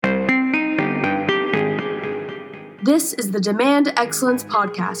This is the Demand Excellence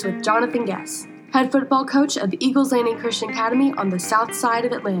Podcast with Jonathan Guess, head football coach of Eagles Landing Christian Academy on the south side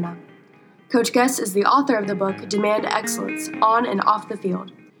of Atlanta. Coach Guess is the author of the book Demand Excellence, On and Off the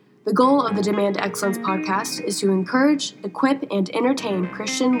Field. The goal of the Demand Excellence Podcast is to encourage, equip, and entertain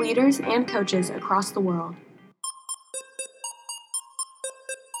Christian leaders and coaches across the world.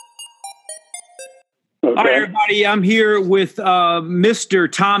 Okay. Hi, everybody. I'm here with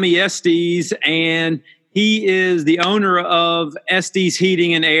Mr. Tommy Estes, and he is the owner of Estes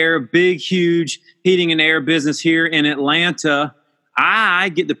Heating and Air, big, huge heating and air business here in Atlanta. I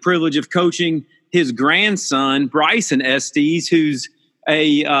get the privilege of coaching his grandson, Bryson Estes, who's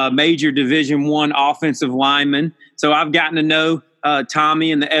a major Division I offensive lineman. So I've gotten to know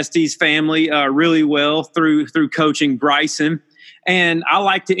Tommy and the Estes family really well through coaching Bryson. And I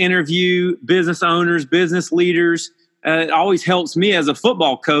like to interview business owners, business leaders. It always helps me as a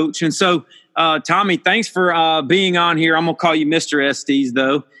football coach. And so, Tommy, thanks for being on here. I'm going to call you Mr. Estes,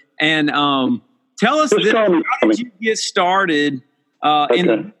 though. And tell us, how did you get started in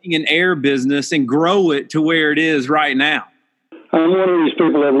the heating and air business and grow it to where it is right now? I'm one of these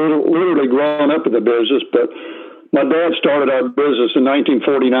people that literally grown up in the business, but my dad started our business in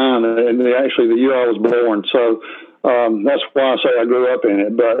 1949, and actually the year I was born. So that's why I say I grew up in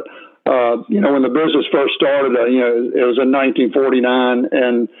it. But, when the business first started, it was in 1949,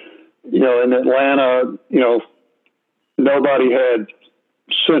 and, in Atlanta, nobody had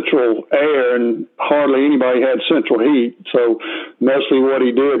central air and hardly anybody had central heat. So mostly what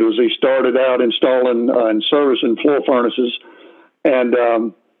he did was he started out installing and servicing floor furnaces. And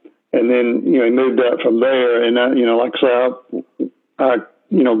then, he moved up from there. And, like I said, I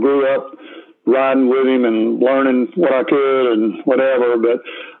grew up riding with him and learning what I could and whatever. But,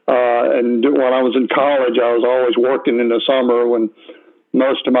 when I was in college, I was always working in the summer when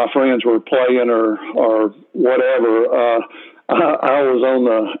most of my friends were playing or whatever. I was on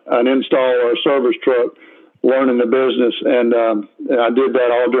an install or a service truck learning the business. And I did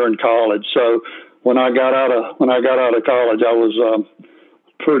that all during college. So, when I got out of college, I was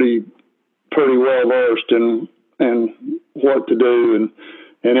pretty well versed in what to do,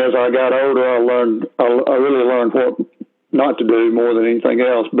 and as I got older, I really learned what not to do more than anything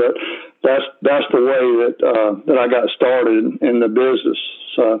else. But that's the way that I got started in the business.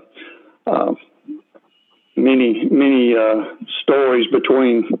 So many stories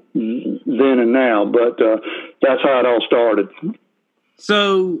between then and now, but that's how it all started.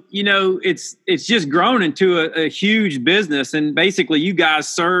 So, it's just grown into a huge business, and basically you guys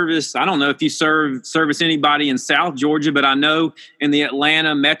service, I don't know if you service anybody in South Georgia, but I know in the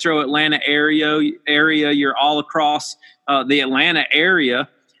metro Atlanta area, you're all across the Atlanta area.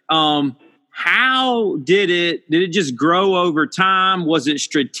 How did it just grow over time? Was it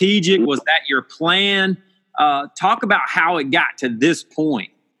strategic? Was that your plan? Talk about how it got to this point.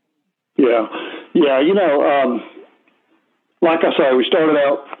 Yeah. Like I say, we started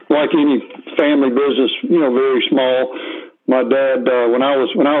out like any family business, very small. My dad, when I was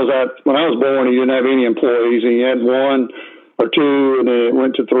born, he didn't have any employees. He had one or two, and then it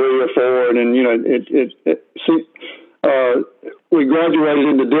went to three or four, and then we graduated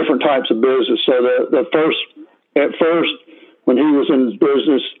into different types of business. So at first, when he was in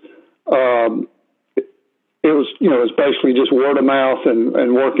business, it was basically just word of mouth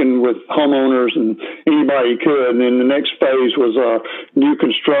and working with homeowners and anybody he could. And then the next phase was new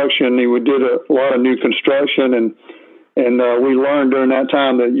construction. He did a lot of new construction, and we learned during that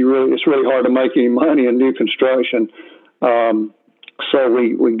time that it's really hard to make any money in new construction. So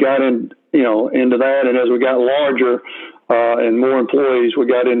we got into that, and as we got larger and more employees, we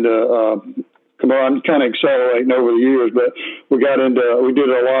got into I'm kind of accelerating over the years, but we did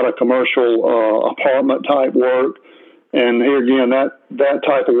a lot of commercial apartment type work. And here again, that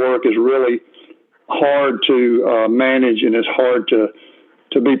type of work is really hard to manage, and it's hard to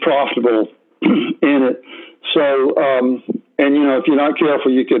be profitable in it. So, if you're not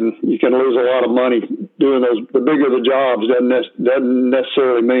careful, you can lose a lot of money doing those. The bigger the jobs doesn't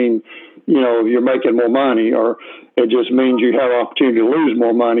necessarily mean, you're making more money, or it just means you have an opportunity to lose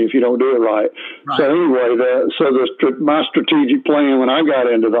more money if you don't do it right. So anyway, my strategic plan when I got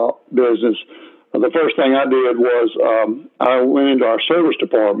into the business, the first thing I did was I went into our service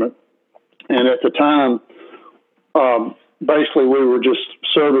department, and at the time, basically we were just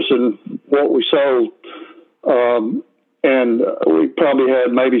servicing what we sold, and we probably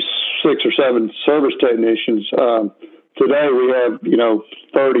had maybe 6 or 7 service technicians. Today we have,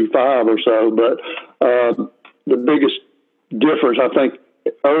 35 or so, but the biggest difference, I think,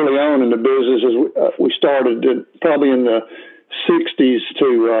 early on in the business is we started probably in the 60s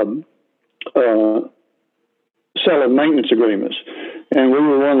to selling maintenance agreements. And we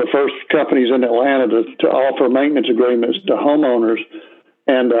were one of the first companies in Atlanta to offer maintenance agreements to homeowners.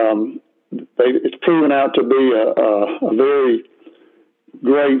 And it's proven out to be a very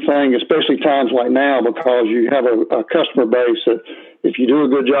great thing, especially times like now, because you have a customer base that if you do a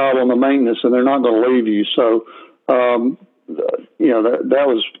good job on the maintenance, then they're not going to leave you. So,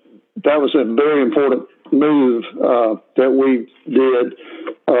 that was a very important move that we did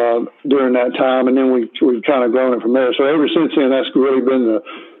during that time, and then we've kind of grown it from there. So ever since then, that's really been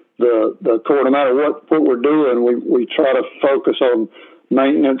the core. No matter what we're doing, we try to focus on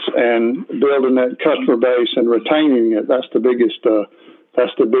maintenance and building that customer base and retaining it. That's the biggest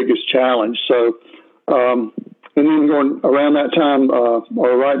challenge. So, and then going around that time, or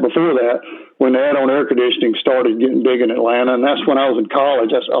right before that, when the add-on air conditioning started getting big in Atlanta, and that's when I was in college.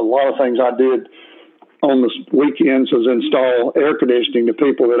 That's a lot of things I did on the weekends was install air conditioning to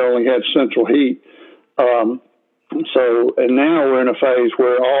people that only had central heat. And now we're in a phase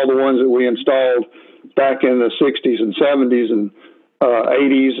where all the ones that we installed back in the 60s and 70s and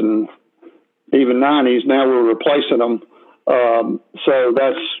 80s and even 90s, now we're replacing them. So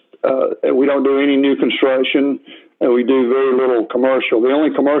that's, we don't do any new construction, and we do very little commercial. The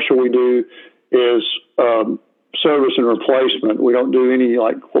only commercial we do is service and replacement. We don't do any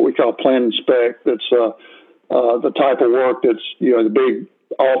like what we call plan and spec. That's the type of work that's, the big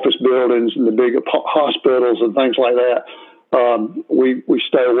office buildings and the big hospitals and things like that. We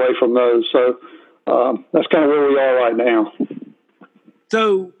stay away from those. So that's kind of where we are right now.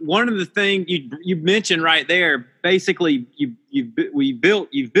 So one of the things you mentioned right there, basically you've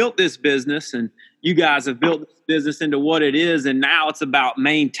built this business, and you guys have built this business into what it is, and now it's about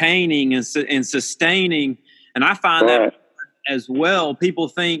maintaining and sustaining. And I find that as well. People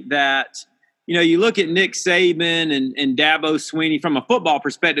think that, you look at Nick Saban and Dabo Swinney from a football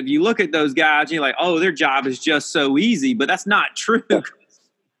perspective. You look at those guys, and you're like, oh, their job is just so easy, but that's not true.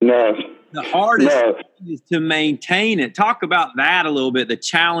 No. The hardest thing is to maintain it. Talk about that a little bit, the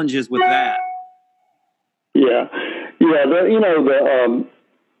challenges with that. Yeah. You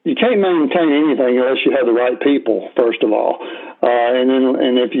can't maintain anything unless you have the right people, first of all.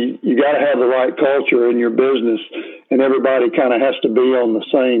 And if you got to have the right culture in your business, and everybody kind of has to be on the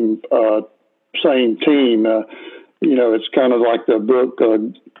same team. It's kind of like the book,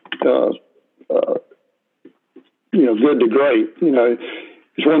 Good to Great.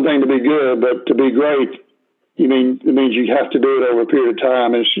 It's one thing to be good, but to be great, it means you have to do it over a period of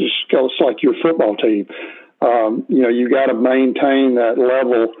time. It's like your football team. You got to maintain that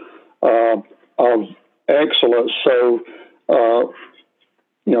level of excellence. So,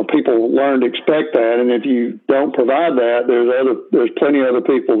 people learn to expect that. And if you don't provide that, there's plenty of other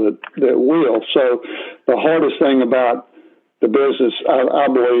people that will. So the hardest thing about the business, I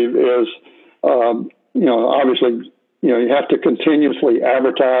believe, is, obviously, you have to continuously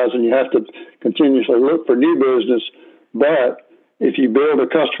advertise, and you have to continuously look for new business. But if you build a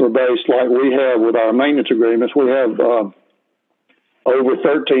customer base like we have with our maintenance agreements, we have over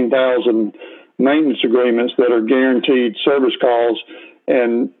 13,000 maintenance agreements that are guaranteed service calls,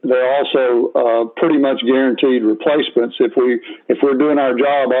 and they're also pretty much guaranteed replacements. If we're doing our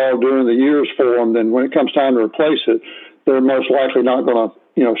job all during the years for them, then when it comes time to replace it, they're most likely not going to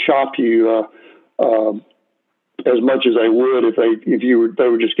shop you as much as they would if they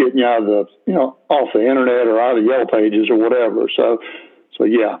were just getting you out of the off the internet or out of the Yellow Pages or whatever. So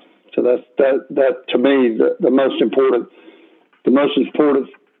yeah. So that to me the most important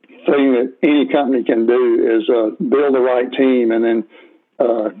thing that any company can do is build the right team, and then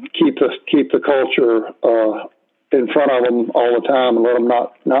keep the culture in front of them all the time, and let them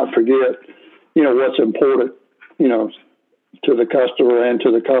not forget what's important to the customer and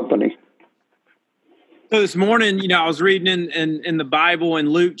to the company. So this morning, I was reading in the Bible in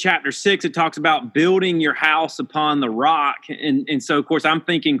Luke chapter 6, it talks about building your house upon the rock. And so, of course, I'm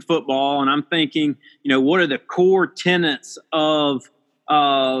thinking football, and I'm thinking, what are the core tenets of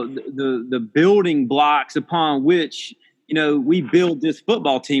the building blocks upon which, we build this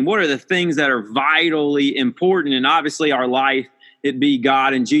football team? What are the things that are vitally important? And obviously our life, it be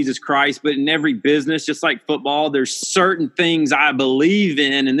God and Jesus Christ. But in every business, just like football, there's certain things I believe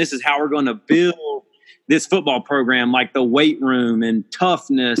in, and this is how we're going to build this football program, like the weight room and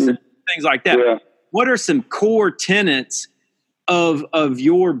toughness and things like that. Yeah. What are some core tenets of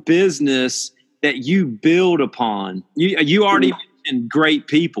your business that you build upon? You already mentioned great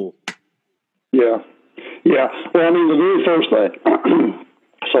people. Yeah. Well, the very first thing,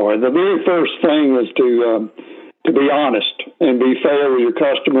 the very first thing is to be honest and be fair with your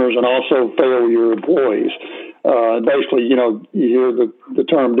customers, and also fair with your employees. Basically, you hear the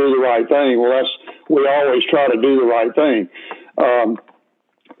term "do the right thing." Well, we always try to do the right thing.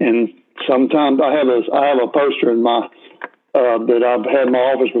 And sometimes I have a poster in my that I've had in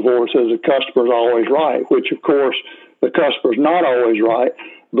my office before. It says the customer's always right, which of course the customer's not always right,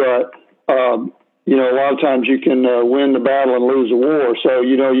 but a lot of times you can win the battle and lose the war. So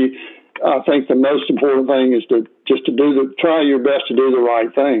I think the most important thing is to try your best to do the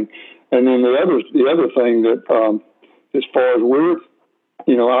right thing. And then the other thing that as far as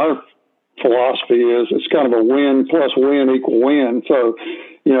our philosophy is, it's kind of a win plus win equal win. So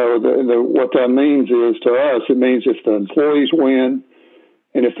what that means is, to us, it means if the employees win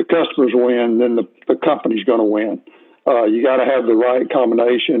and if the customers win, then the company's going to win. You got to have the right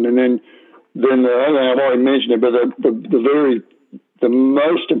combination. And then the other thing, I've already mentioned it, but the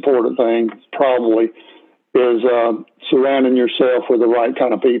most important thing probably is surrounding yourself with the right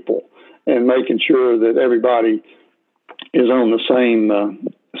kind of people and making sure that everybody is on the same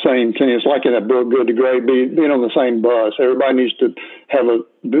team. It's like in that book, Good to Great, being on the same bus. Everybody needs to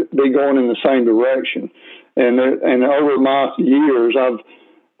be going in the same direction. And over my years, I've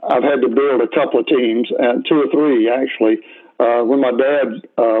had to build a couple of teams, 2 or 3 actually. When I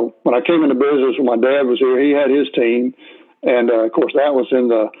came into business, when my dad was here, he had his team, and of course that was in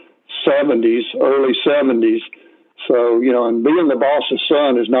the early 70s. So and being the boss's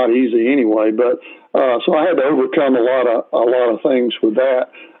son is not easy anyway. But so I had to overcome a lot of things with that,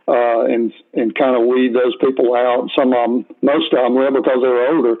 and kind of weed those people out. Most of them, well, because they were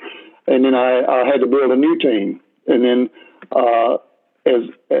older, and then I had to build a new team, and then.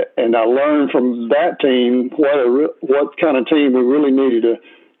 And I learned from that team what kind of team we really needed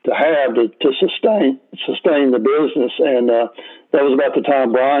to have to sustain the business. And that was about the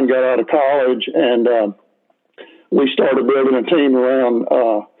time Brian got out of college, and we started building a team around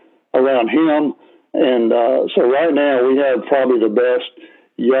him. And so right now we have probably the best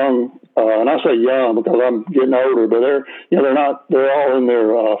young, and I say young because I'm getting older, but they're all in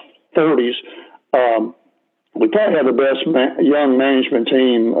their 30s. We probably have the best young management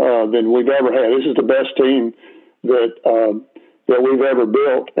team than we've ever had. This is the best team that we've ever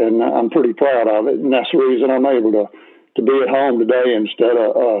built, and I'm pretty proud of it. And that's the reason I'm able to be at home today instead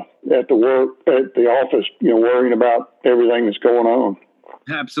of at the office, worrying about everything that's going on.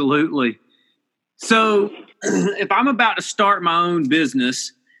 Absolutely. So if I'm about to start my own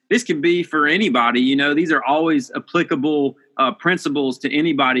business, this can be for anybody. These are always applicable principles to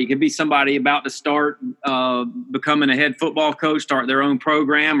anybody. It could be somebody about to start becoming a head football coach, start their own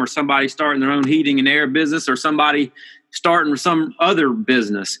program, or somebody starting their own heating and air business, or somebody starting some other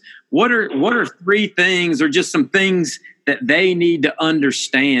business. What are 3 things, or just some things that they need to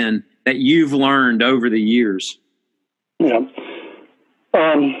understand that you've learned over the years? Yeah.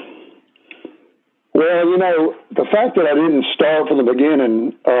 Well, the fact that I didn't start from the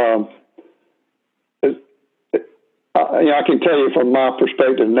beginning, I can tell you from my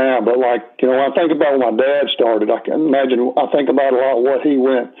perspective now, but when I think about when my dad started, I think about a lot of what he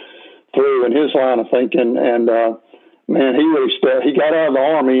went through in his line of thinking. And, man, he got out of the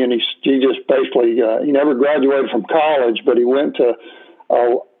Army, and he just basically, he never graduated from college, but he went to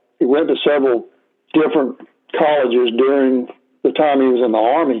several different colleges during the time he was in the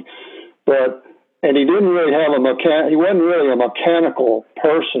Army. And he didn't really have he wasn't really a mechanical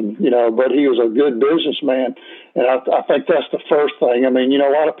person, but he was a good businessman. And I think that's the first thing. I mean,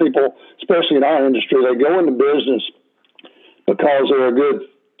 a lot of people, especially in our industry, they go into business because they're a good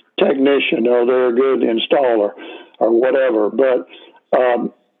technician or they're a good installer or whatever. But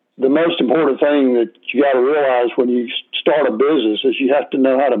the most important thing that you got to realize when you start a business is you have to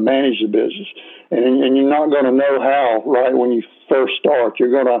know how to manage the business. And you're not going to know how right when you first start.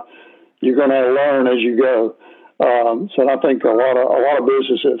 You're going to learn as you go. So I think a lot of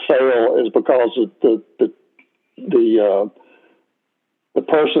businesses that fail is because the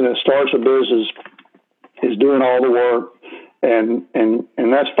person that starts a business is doing all the work, and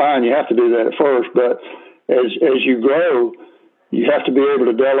that's fine. You have to do that at first, but as you grow, you have to be able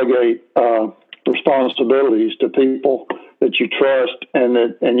to delegate responsibilities to people that you trust, and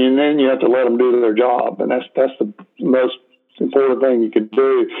then you have to let them do their job, and that's the most important thing you could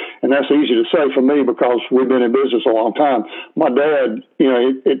do. And that's easy to say for me because we've been in business a long time. My dad,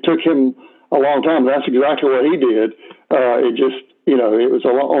 it took him a long time. That's exactly what he did. It just, it was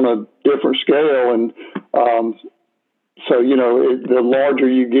on a different scale. And so, the larger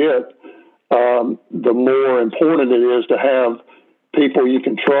you get, the more important it is to have people you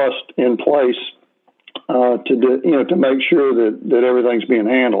can trust in place to make sure that everything's being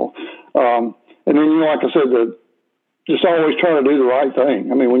handled. And then, like I said, just always try to do the right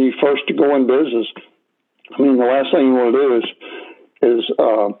thing. I mean, when you first go in business, the last thing you want to do is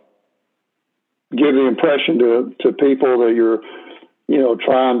give the impression to people that you're,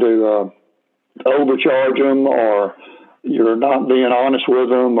 trying to overcharge them, or you're not being honest with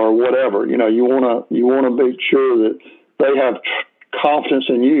them, or whatever. You want to make sure that they have confidence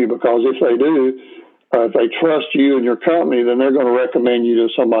in you, because if they do, if they trust you and your company, then they're going to recommend you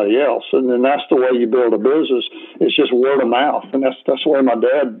to somebody else. And then that's the way you build a business. It's just word of mouth. And that's the way my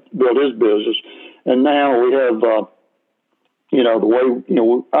dad built his business. And now we have, the way,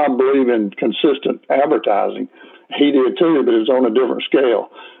 I believe in consistent advertising. He did too, but it was on a different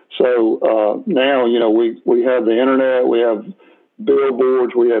scale. So now, we have the internet, we have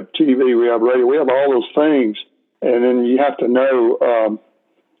billboards, we have TV, we have radio, we have all those things. And then you have to know,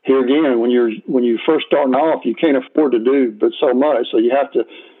 here again, when you're first starting off, you can't afford to do but so much. So you have to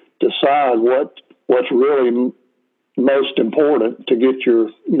decide what's really most important to get your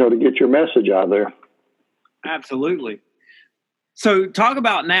message out there. Absolutely. So talk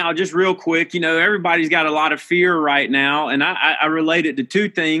about now, just real quick, everybody's got a lot of fear right now. And I relate it to two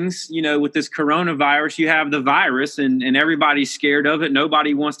things. With this coronavirus, you have the virus and everybody's scared of it.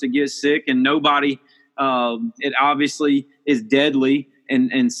 Nobody wants to get sick, and nobody, it obviously is deadly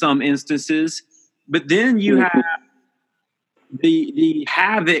in some instances. But then you have the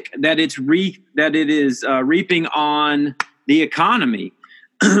havoc that it is reaping on the economy.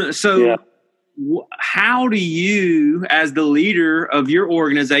 So yeah. How do you, as the leader of your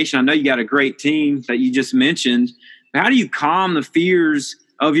organization, I know you got a great team that you just mentioned, how do you calm the fears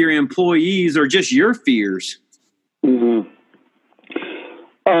of your employees, or just your fears? Mm-hmm.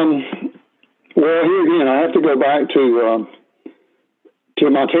 Well, here again, I have to go back to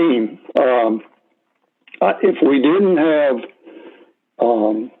my team. If we didn't have,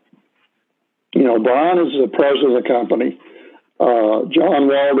 Brian is the president of the company. John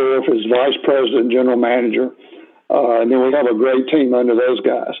Waldorf is vice president, general manager. And then we have a great team under those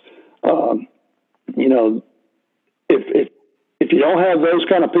guys. If you don't have those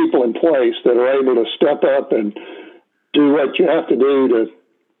kind of people in place that are able to step up and do what you have to do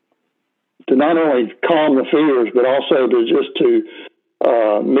to not only calm the fears, but also to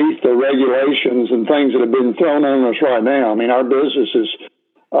meet the regulations and things that have been thrown on us right now. I mean, our business is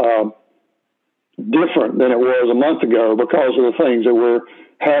different than it was a month ago because of the things that we're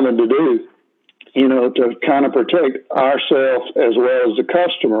having to do, to kind of protect ourselves as well as the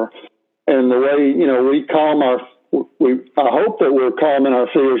customer. And the way, we calm I hope that we're calming our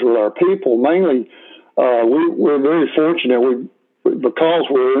fears with our people. Mainly, we're very fortunate. Because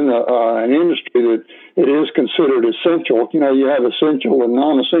we're in an industry that it is considered essential. You have essential and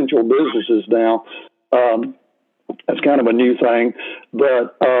non-essential businesses now. That's kind of a new thing,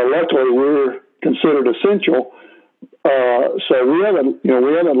 but luckily we're considered essential. So we haven't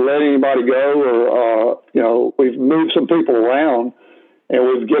let anybody go, or we've moved some people around, and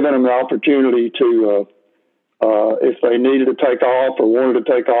we've given them the opportunity to, if they needed to take off or wanted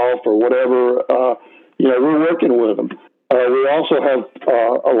to take off or whatever, we're working with them. We also have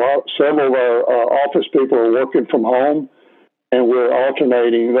several of our office people are working from home, and we're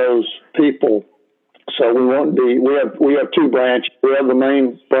alternating those people. So we have two branches. We have the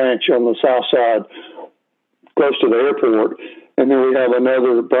main branch on the south side, close to the airport, and then we have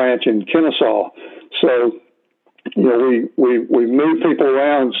another branch in Kennesaw. So, we move people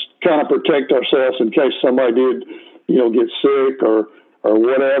around, kind of protect ourselves in case somebody did, get sick or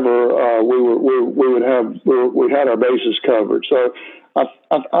whatever. We had our bases covered. So I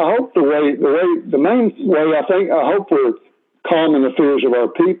hope the main way I hope we're calming the fears of our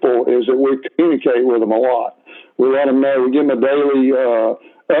people is that we communicate with them a lot. We let them know, we give them a daily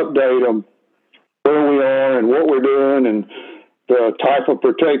update on where we are and what we're doing and the type of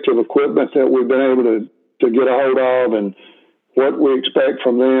protective equipment that we've been able to get a hold of and what we expect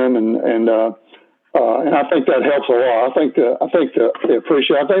from them. And I think that helps a lot. I think they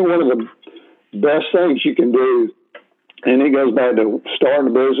appreciate. I think one of the best things you can do, and it goes back to starting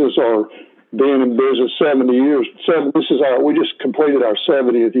a business or being in business 70 years. We just completed our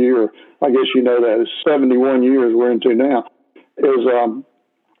 70th year. I guess you know that. It's 71 years we're into now.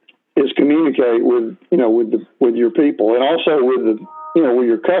 Is communicate with your people and also with with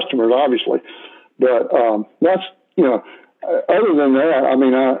your customers, obviously. But that's other than that, I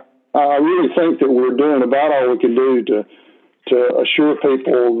mean, I really think that we're doing about all we can do to assure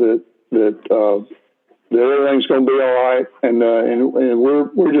people that everything's going to be all right, and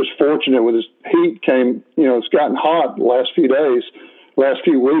we're just fortunate with this heat came. It's gotten hot the last few days, last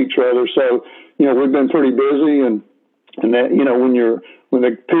few weeks rather. So we've been pretty busy, and that when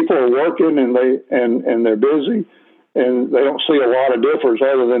the people are working and they're busy and they don't see a lot of difference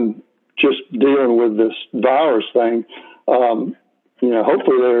other than just dealing with this virus thing.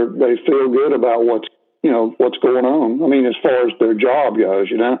 hopefully they feel good about what's going on. I mean, as far as their job goes,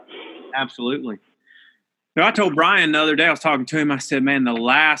 Absolutely. No, I told Brian the other day, I was talking to him, I said, man, the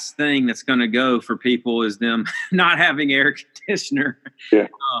last thing that's going to go for people is them not having air conditioner,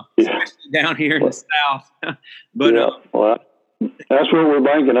 especially down here in the South. But well, that's what we're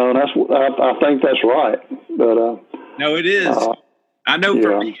banking on. I think that's right. But no, it is. I know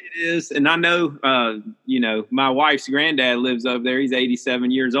for me it is. And I know, my wife's granddad lives over there. He's 87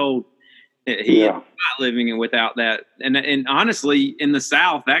 years old. He is not living without that. And honestly, in the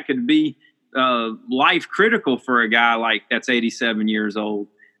South, that could be life critical for a guy like that's 87 years old.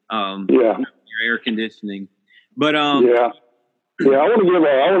 Your air conditioning. But I want to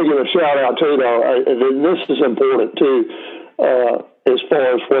give a shout out too, though. This is important too, as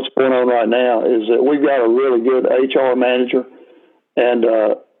far as what's going on right now, is that we've got a really good HR manager, and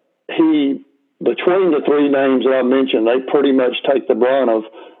he, between the three names that I mentioned, they pretty much take the brunt of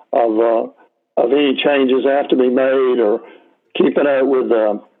any changes that have to be made, or keeping up with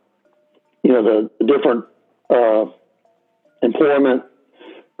the different employment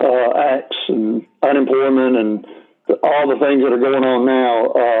acts and unemployment and all the things that are going on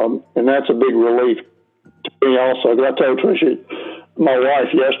now, and that's a big relief to me also. I told Tricia, my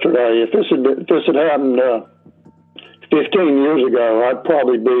wife, yesterday, if this had happened 15 years ago, I'd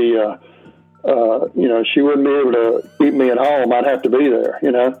probably be, she wouldn't be able to keep me at home. I'd have to be there,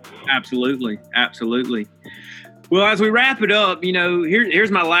 Absolutely. Well, as we wrap it up,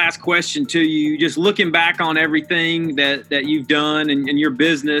 here's my last question to you. Just looking back on everything that you've done in your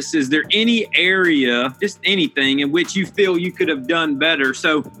business, is there any area, just anything, in which you feel you could have done better?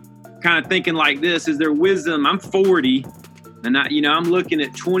 So kind of thinking like this, is there wisdom? I'm 40, and I'm looking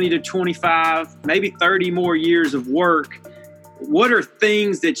at 20 to 25, maybe 30 more years of work. What are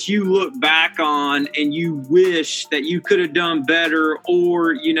things that you look back on and you wish that you could have done better,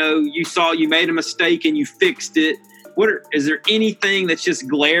 or, you saw you made a mistake and you fixed it? Is there anything that's just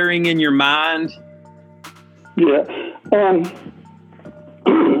glaring in your mind? Yeah. Well,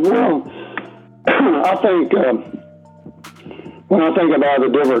 I think when I think about the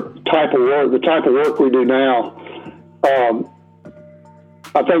different type of work we do now,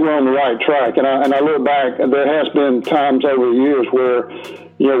 I think we're on the right track. And I look back, and there has been times over the years where,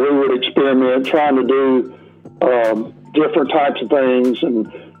 we would experiment trying to do different types of things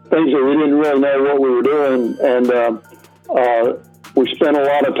and things that we didn't really know what we were doing. And we spent a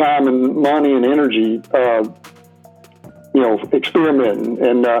lot of time and money and energy, experimenting.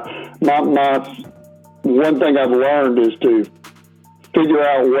 And my one thing I've learned is to figure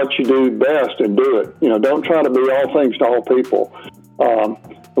out what you do best and do it. Don't try to be all things to all people.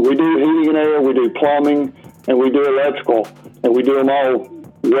 We do heating and air, we do plumbing, and we do electrical, and we do them all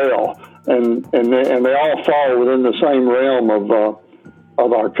well, and they all fall within the same realm of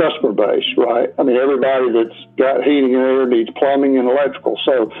our customer base, right? I mean, everybody that's got heating and air needs plumbing and electrical.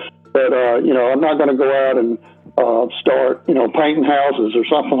 So, but I'm not going to go out and start painting houses or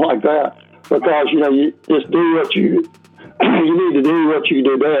something like that, because you just do what you need to do what you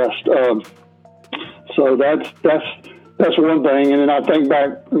do best. So that's one thing. And then I think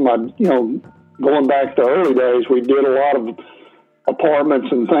back, going back to the early days, we did a lot of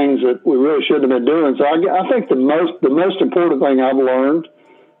apartments and things that we really shouldn't have been doing. So I think the most important thing I've learned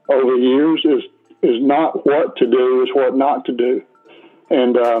over the years is not what to do, is what not to do.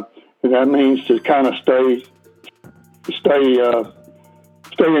 And that means to kind of stay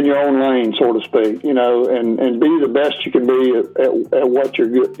in your own lane, so to speak, and be the best you can be at what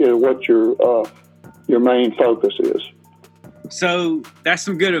your main focus is. So that's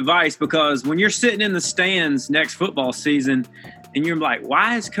some good advice, because when you're sitting in the stands next football season and you're like,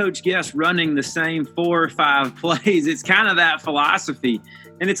 why is Coach Guest running the same 4 or 5 plays? It's kind of that philosophy.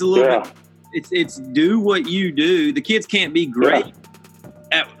 And it's a little bit, it's do what you do. The kids can't be great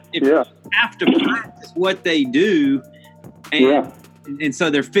you have to practice what they do. And so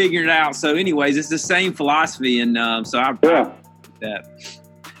they're figuring it out. So anyways, it's the same philosophy. And so I appreciate that.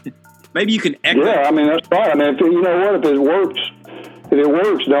 Maybe you can echo. Yeah, I mean, that's right. I mean, if it works,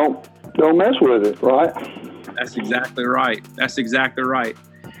 don't mess with it, right? That's exactly right.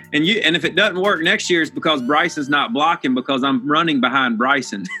 And if it doesn't work next year, it's because Bryson's not blocking, because I'm running behind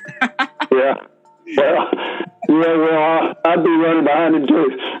Bryson. Yeah. Well, I'd be running behind him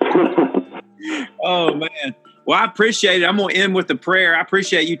too. Oh man. Well, I appreciate it. I'm going to end with a prayer. I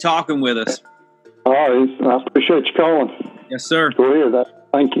appreciate you talking with us. Oh, I appreciate you calling. Yes, sir. Go ahead.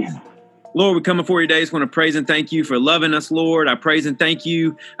 Thank you. Lord, we come before you today. Just want to praise and thank you for loving us, Lord. I praise and thank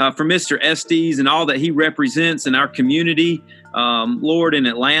you for Mr. Estes and all that he represents in our community, Lord, in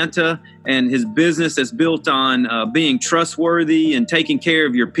Atlanta, and his business that's built on being trustworthy and taking care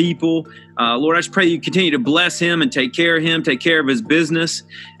of your people. Lord, I just pray you continue to bless him and take care of him, take care of his business,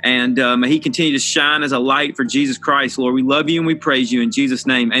 and may he continue to shine as a light for Jesus Christ. Lord, we love you and we praise you in Jesus'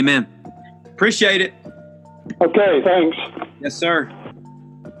 name. Amen. Appreciate it. Okay, thanks. Yes, sir.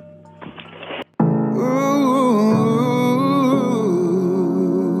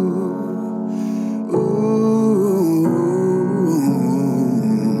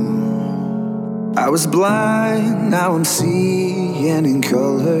 I was blind, now I'm seeing in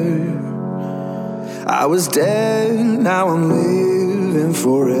color. I was dead, now I'm living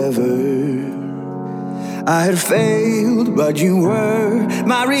forever. I had failed, but you were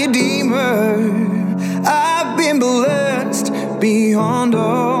my redeemer. I've been blessed beyond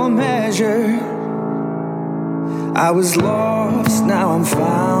all measure. I was lost, now I'm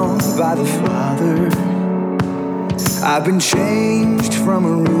found by the Father. I've been changed from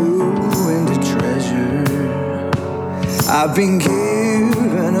a ruin to treasure. I've been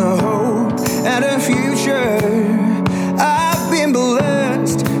given a hope and a future. I've been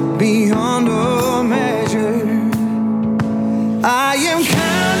blessed beyond all measure. I am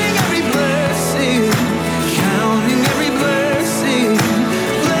counting every blessing, counting every blessing,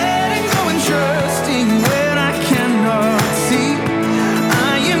 letting go and trusting when I cannot see.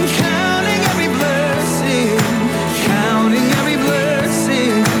 I am counting every blessing, counting every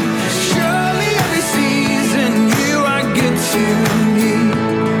blessing. Surely every season you are good to me.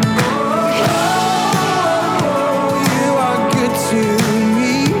 Oh, you are good to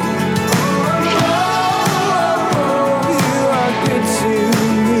me. Oh, you are good to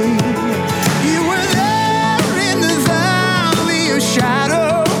me. You were there in the valley of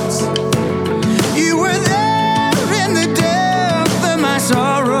shadows. You were there in the depth of my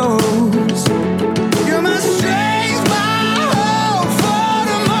sorrows. You're my strength, my hope for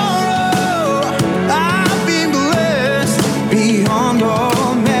tomorrow. I've been blessed beyond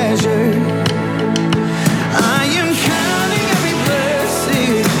all measure. I am counting every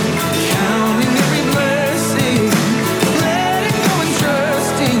blessing, counting every blessing, letting go and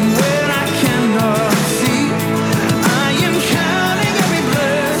trusting when I cannot see. I am counting every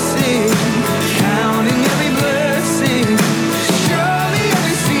blessing, counting every blessing. Surely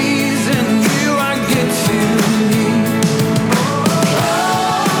every season you are good to me. Oh,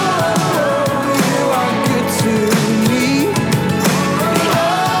 you are good to me.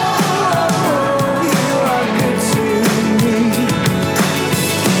 Oh, you are good to me.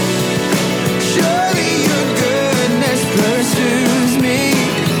 Surely your goodness pursues me.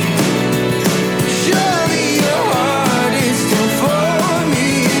 Surely your heart is still for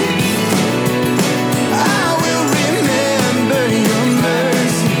me. I will remember your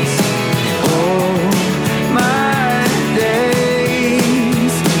mercies all my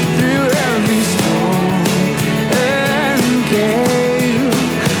days, through every storm and gale.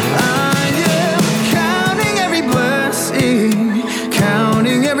 I am counting every blessing,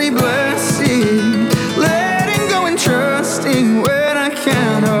 counting every blessing, letting go and trusting when I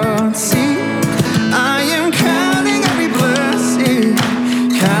cannot see. I am counting every blessing,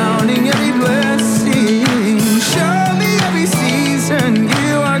 counting every blessing. Surely every season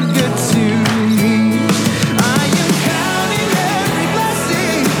you are good to me. I am counting every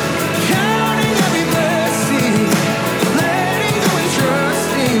blessing, counting every blessing, letting go and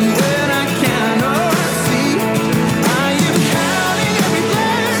trusting when I cannot see. I am counting every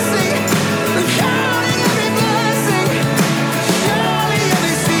blessing, counting every blessing. Surely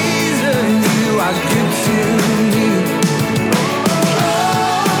every season you are good to me.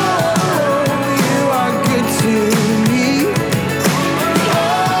 Oh, you are good to me. Oh,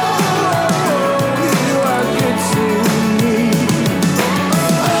 you are good to me.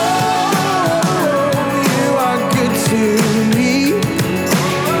 Oh, you are good to me.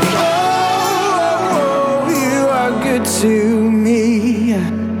 Oh, you are good to me.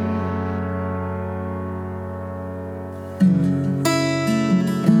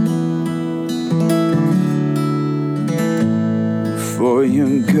 For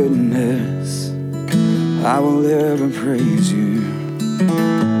your goodness, I will ever praise you.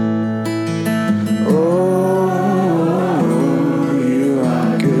 Oh, you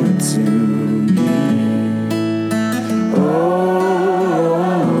are good to me. Oh,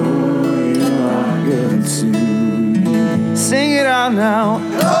 you are good to me. Sing it out now.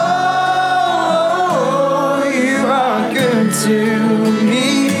 Oh, you are good to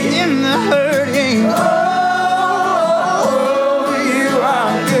me in the hurting. Oh, you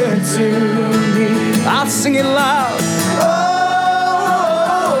are good to me. I'll sing it loud. Oh,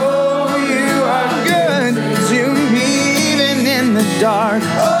 you are good to me, even in the dark.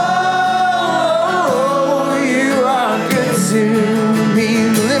 Oh, you are good to me.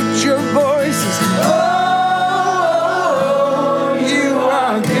 Lift your voices. Oh, you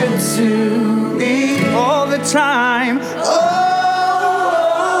are good to me all the time.